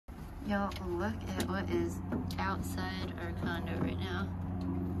Y'all, look at what is outside our condo right now.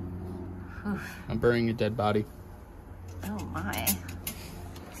 Whew. I'm burying a dead body. Oh my.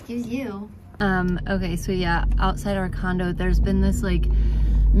 Excuse you. Okay, so yeah, outside our condo, there's been this like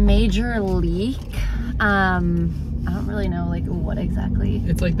major leak. I don't really know like what exactly.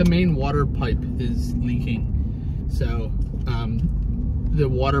 It's like the main water pipe is leaking. So, the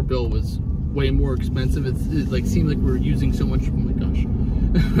water bill was way more expensive. It like seemed like we were using so much, oh my gosh.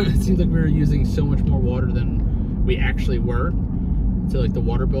 It seemed like we were using so much more water than we actually were. So like the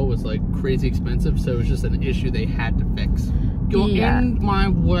water bill was like crazy expensive. So it was just an issue they had to fix. Go in my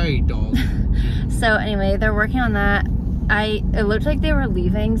way, dog. So anyway, they're working on that. It looked like they were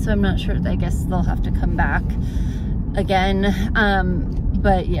leaving, so I'm not sure. I guess they'll have to come back again.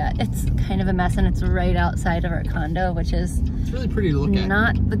 But yeah, it's kind of a mess, and it's right outside of our condo, which is it's really pretty to look at.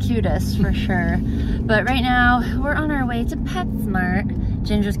 Not the cutest for sure. But right now we're on our way to PetSmart.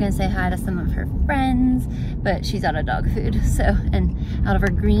 Ginger's gonna say hi to some of her friends, but she's out of dog food, so, and out of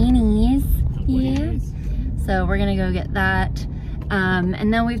her greenies. Yeah. So we're gonna go get that.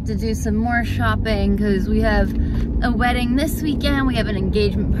 And then we have to do some more shopping because we have a wedding this weekend. We have an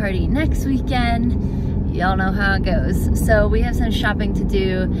engagement party next weekend. Y'all know how it goes. So we have some shopping to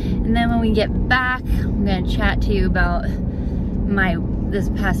do. And then when we get back, I'm gonna chat to you about this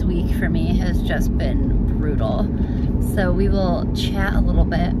past week for me has just been brutal. So we will chat a little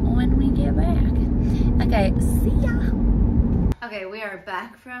bit when we get back. Okay, see ya. Okay, we are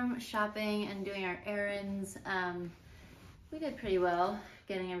back from shopping and doing our errands. We did pretty well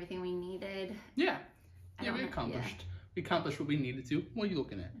getting everything we needed. Yeah. Yeah, we accomplished. Yeah. We accomplished what we needed to. What are you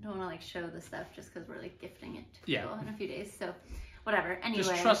looking at? I don't want to like show the stuff just because we're like gifting it to people in a few days. So whatever. Anyway.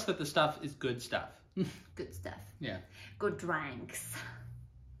 Just trust that the stuff is good stuff. Good stuff. Yeah. Good drinks.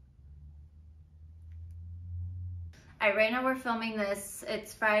 Alright, right now we're filming this.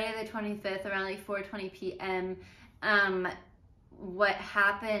 It's Friday the 25th around like 4:20 p.m. What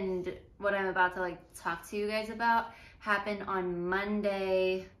happened, what I'm about to like talk to you guys about, happened on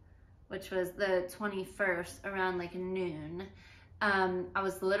Monday, which was the 21st around like noon. I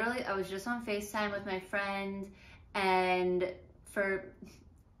was just on FaceTime with my friend, and for,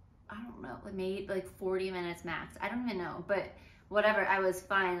 I don't know, maybe like 40 minutes max. I don't even know, but whatever, I was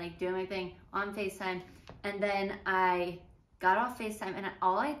fine, like doing my thing on FaceTime. And then I got off FaceTime, and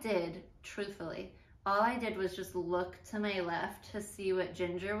all I did, truthfully, all I did was just look to my left to see what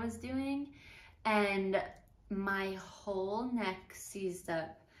Ginger was doing. And my whole neck seized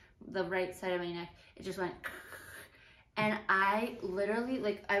up, the right side of my neck, it just went, and I literally,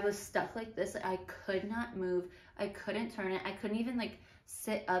 like, I was stuck like this. I could not move. I couldn't turn it. I couldn't even like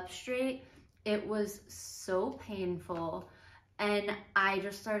sit up straight. It was so painful. And I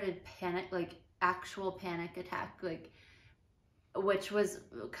just started panic, like actual panic attack, like, which was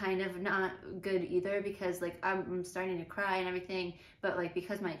kind of not good either, because like I'm starting to cry and everything, but like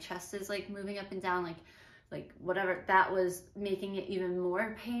because my chest is like moving up and down, like whatever, that was making it even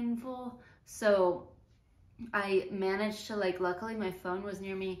more painful. So I managed to, like, luckily my phone was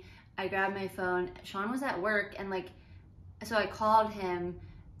near me. I grabbed my phone. Sean was at work, and like, so I called him,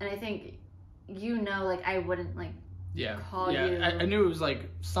 and I think, you know, like I wouldn't like call you. I knew it was like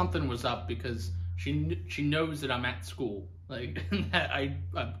something was up because she knows that I'm at school, like that I'm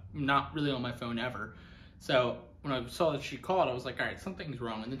not really on my phone ever. So when I saw that she called, I was like, all right, something's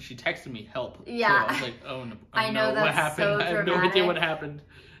wrong. And then she texted me help. Yeah. So I was like, oh no, I know what happened. So I have no idea what happened.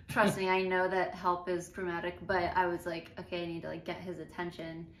 Trust me, I know that help is dramatic, but I was like, okay, I need to like get his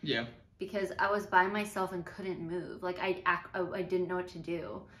attention. Yeah. Because I was by myself and couldn't move. Like I didn't know what to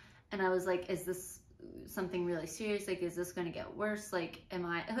do. And I was like, is this something really serious? Like, is this going to get worse? Like, am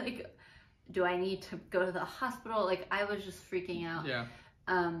I like, do I need to go to the hospital? Like, I was just freaking out. Yeah.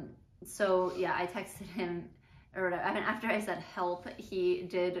 So yeah, I texted him or whatever. I mean, after I said help, he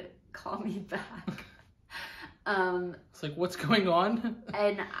did call me back. It's like, what's going on?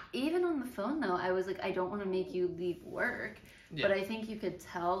 And even on the phone though, I was like, I don't want to make you leave work. Yeah. But I think you could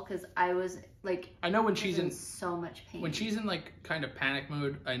tell, because I was like, I know when she's in so much pain. When she's in like kind of panic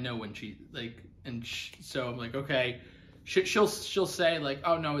mode, I know when she like, so I'm like, okay, she'll say like,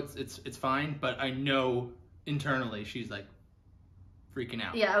 oh no, it's fine, but I know internally she's like freaking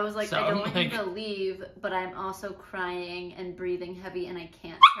out. Yeah, I was like, so I don't want you to leave, but I'm also crying and breathing heavy, and I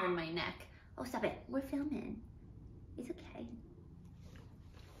can't turn my neck. Oh, stop it! We're filming. It's okay.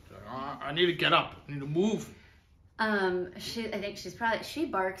 I need to get up. I need to move. I think she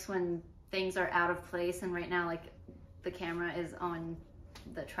barks when things are out of place, and right now, like, the camera is on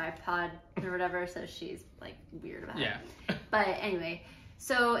the tripod or whatever, so she's like weird about it. But anyway,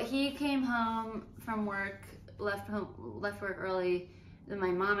 so he came home from work, left work early.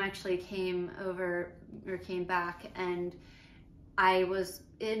 my mom actually came over or came back, and I was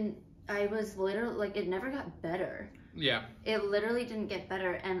literally like, it never got better. Yeah. It literally didn't get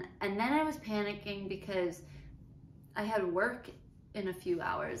better. And then I was panicking because I had work in a few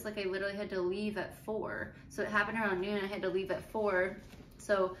hours. Like I literally had to leave at 4. So it happened around noon. I had to leave at 4.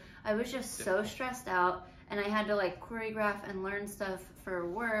 So I was just so stressed out, and I had to like choreograph and learn stuff for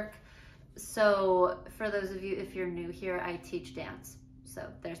work. So for those of you, if you're new here, I teach dance. So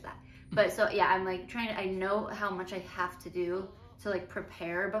there's that. But so yeah, I'm like I know how much I have to do to like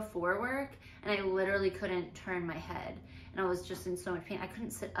prepare before work, and I literally couldn't turn my head, and I was just in so much pain. I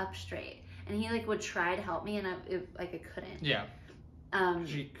couldn't sit up straight, and he like would try to help me, and I couldn't. Yeah.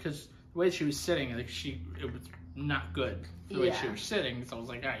 Because the way she was sitting, like it was not good. The way she was sitting, so I was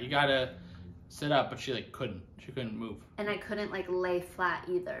like, you gotta sit up, but she like couldn't. She couldn't move. And I couldn't like lay flat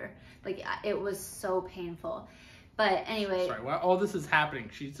either. Like it was so painful. But anyway. Sorry, while all this is happening,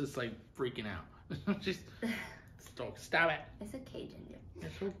 she's just like freaking out. She's stop it. It's okay, Ginger.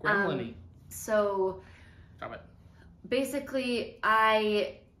 It's so gremlin-y. So stop it. Basically,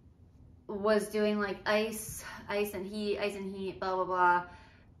 I was doing like ice and heat, blah blah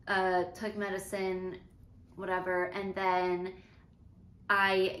blah. Took medicine, whatever, and then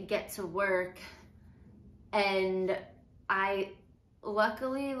I get to work, and I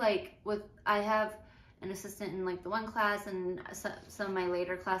luckily I have an assistant in like the one class, and some of my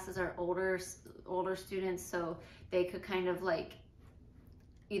later classes are older students, so they could kind of like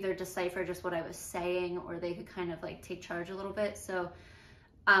either decipher just what I was saying, or they could kind of like take charge a little bit. So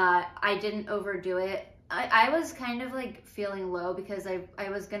I didn't overdo it. I was kind of like feeling low because I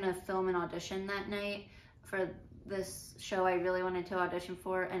was gonna film an audition that night for this show I really wanted to audition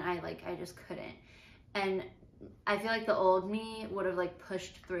for, and I just couldn't. And I feel like the old me would have like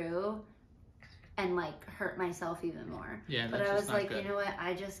pushed through and like hurt myself even more. Yeah, but I was like, good. You know what?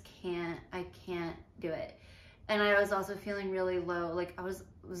 I can't do it. And I was also feeling really low. Like I was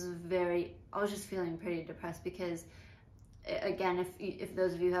just feeling pretty depressed because, again, if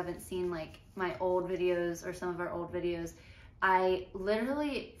those of you haven't seen like my old videos or some of our old videos, I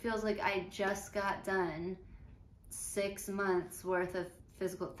literally feels like I just got done 6 months worth of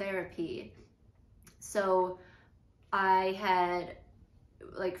physical therapy. So I had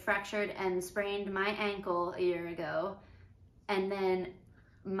like fractured and sprained my ankle a year ago, and then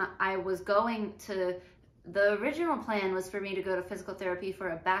I was going to, the original plan was for me to go to physical therapy for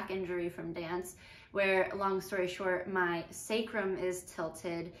a back injury from dance, where, long story short, my sacrum is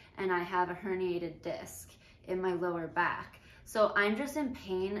tilted and I have a herniated disc in my lower back. So I'm just in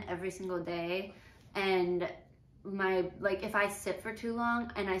pain every single day, and if I sit for too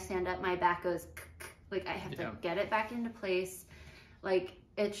long and I stand up, my back goes like I have to get it back into place. Like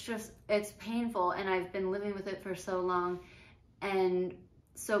it's painful, and I've been living with it for so long. And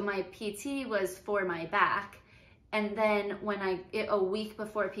so my PT was for my back, and then a week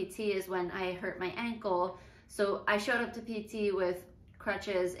before PT is when I hurt my ankle. So I showed up to PT with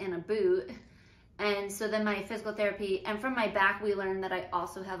crutches and a boot. And so then my physical therapy, and from my back, we learned that I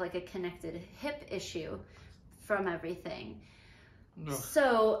also have like a connected hip issue from everything. Ugh.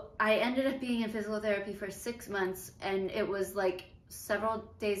 So I ended up being in physical therapy for 6 months, and it was like several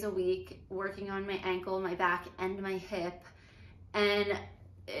days a week working on my ankle, my back, and my hip. And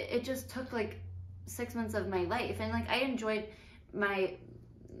it just took like 6 months of my life. And like I enjoyed my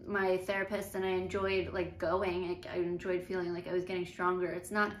therapist, and I enjoyed like going. I enjoyed feeling like I was getting stronger.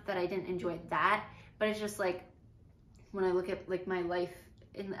 It's not that I didn't enjoy that, but it's just like when I look at like my life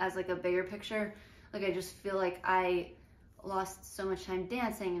as like a bigger picture, like I just feel like I lost so much time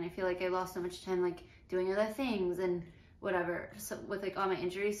dancing, and I feel like I lost so much time like doing other things and whatever, so with like all my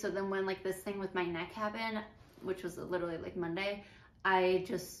injuries. So then when like this thing with my neck happened, which was literally like Monday, I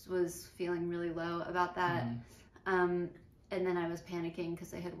just was feeling really low about that. Mm-hmm. And then I was panicking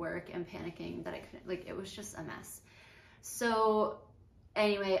because I had work, and panicking that I couldn't, like it was just a mess. So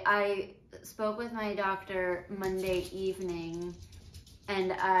anyway, I spoke with my doctor Monday evening, and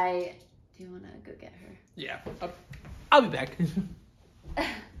do you want to go get her? Yeah, I'll be back.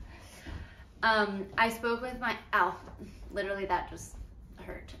 I spoke with literally that just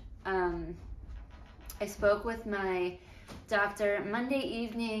hurt. I spoke with my doctor Monday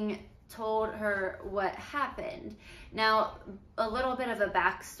evening, told her what happened. Now, a little bit of a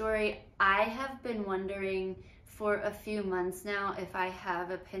backstory. I have been wondering for a few months now if I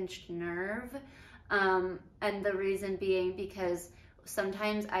have a pinched nerve. And the reason being because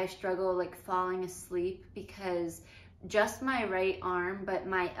sometimes I struggle like falling asleep because just my right arm, but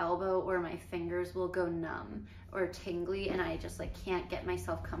my elbow or my fingers will go numb or tingly, and I just like can't get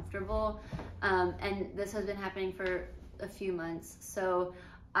myself comfortable. And this has been happening for a few months. So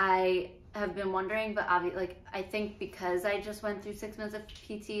I have been wondering, but like I think because I just went through 6 months of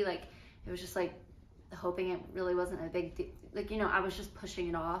PT, like it was just like hoping it really wasn't a big deal. Like, you know, I was just pushing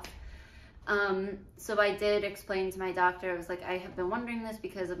it off. So I did explain to my doctor, I was like, I have been wondering this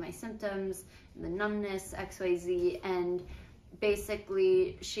because of my symptoms, the numbness, XYZ, and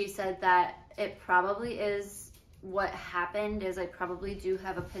basically she said that it probably is what happened is I probably do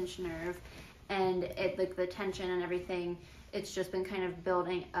have a pinched nerve, and it, like the tension and everything, it's just been kind of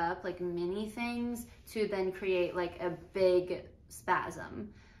building up like mini things to then create like a big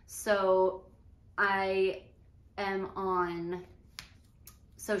spasm. So I am on,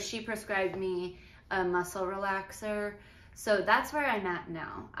 so she prescribed me a muscle relaxer. So that's where I'm at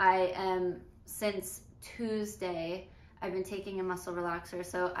now. I am, since Tuesday, I've been taking a muscle relaxer.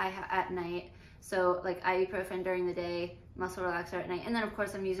 So at night, so like ibuprofen during the day, muscle relaxer at night. And then of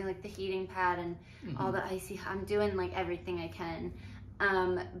course I'm using like the heating pad and all the icy, I'm doing like everything I can.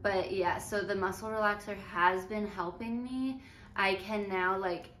 But yeah, so the muscle relaxer has been helping me. I can now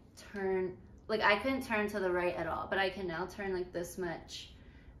like turn, like I couldn't turn to the right at all, but I can now turn like this much.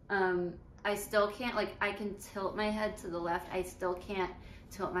 I still can't, like I can tilt my head to the left. I still can't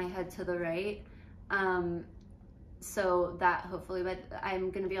tilt my head to the right. So that hopefully, but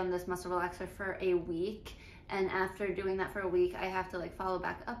I'm going to be on this muscle relaxer for a week. And after doing that for a week, I have to like follow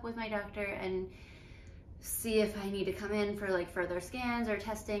back up with my doctor and see if I need to come in for like further scans or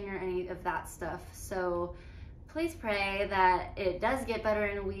testing or any of that stuff. So please pray that it does get better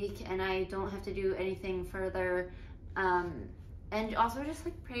in a week and I don't have to do anything further. And also just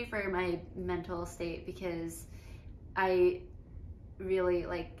like pray for my mental state, because I really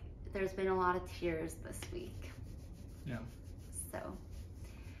like, there's been a lot of tears this week. Yeah. So,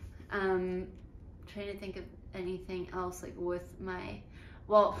 trying to think of anything else like with my,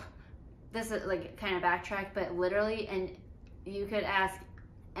 well, this is like kind of backtrack, but literally, and you could ask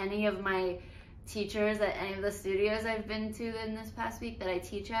any of my teachers at any of the studios I've been to in this past week that I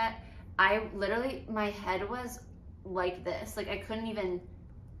teach at, I literally, my head was like this, like I couldn't even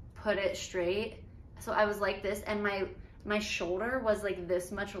put it straight. So I was like this, and my shoulder was like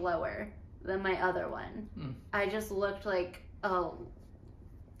this much lower than my other one. I just looked like a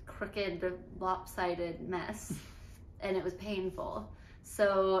crooked, lopsided mess, and it was painful.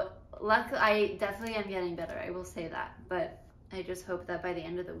 So luckily, I definitely am getting better, I will say that, but I just hope that by the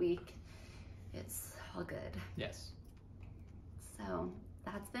end of the week it's all good. Yes. So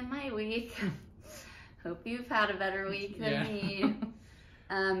that's been my week. Hope you've had a better week than me.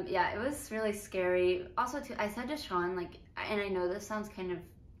 Yeah, it was really scary. Also, too, I said to Sean, like, and I know this sounds kind of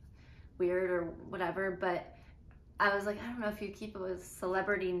weird or whatever, but I was like, I don't know if you keep it with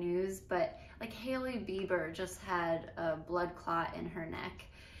celebrity news, but like Hailey Bieber just had a blood clot in her neck.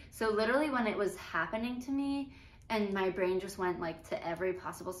 So literally when it was happening to me and my brain just went like to every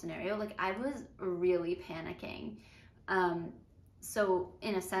possible scenario, like I was really panicking. So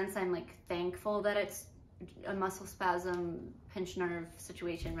in a sense, I'm like thankful that it's a muscle spasm, pinched nerve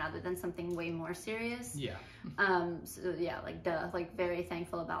situation rather than something way more serious. Yeah. So yeah, like duh, like very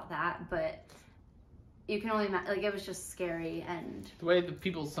thankful about that, but you can only like it was just scary. And the way that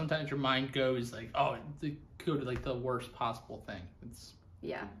people, sometimes your mind goes like, oh, they go to like the worst possible thing. It's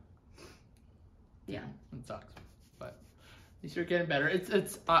yeah. It sucks, but at least you're getting better.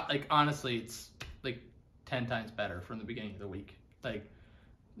 It's like honestly, it's like 10 times better from the beginning of the week. Like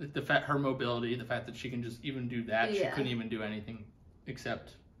the fact, her mobility, the fact that she can just even do that, she couldn't even do anything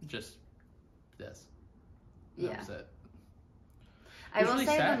except just this. That was it. I will really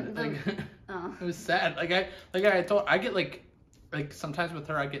say sad. It was sad. I get like sometimes with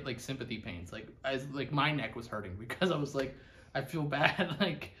her I get like sympathy pains. Like my neck was hurting because I was like, I feel bad.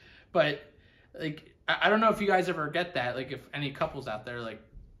 Like, but like I don't know if you guys ever get that. Like if any couples out there, like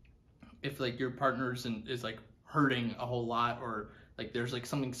if like your partner's is like hurting a whole lot, or like there's like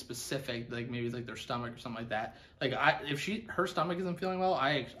something specific, like maybe it's like their stomach or something like that. Like if her stomach isn't feeling well,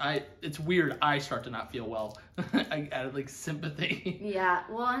 it's weird. I start to not feel well. I added like sympathy. Yeah.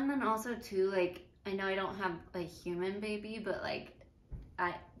 Well, and then also too, like I know I don't have a human baby, but like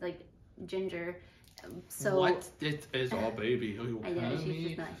I like Ginger. So what? It is all baby. I know she's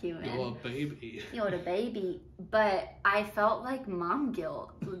just not human. You're a baby. You're a baby. But I felt like mom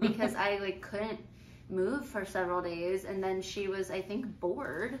guilt because I like couldn't move for several days, and then she was, I think,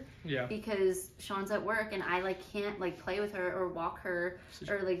 bored. Yeah. Because Sean's at work and I like can't like play with her or walk her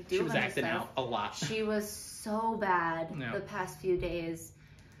or like do. She was acting out a lot. She was so bad the past few days,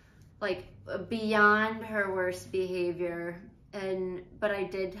 like beyond her worst behavior. But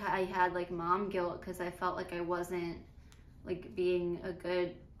I had like mom guilt because I felt like I wasn't like being a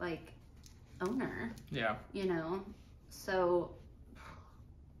good like owner. Yeah. You know, So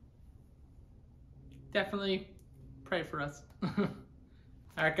definitely pray for us. All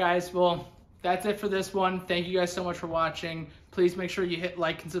right, guys. Well, that's it for this one. Thank you guys so much for watching. Please make sure you hit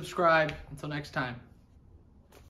like and subscribe. Until next time.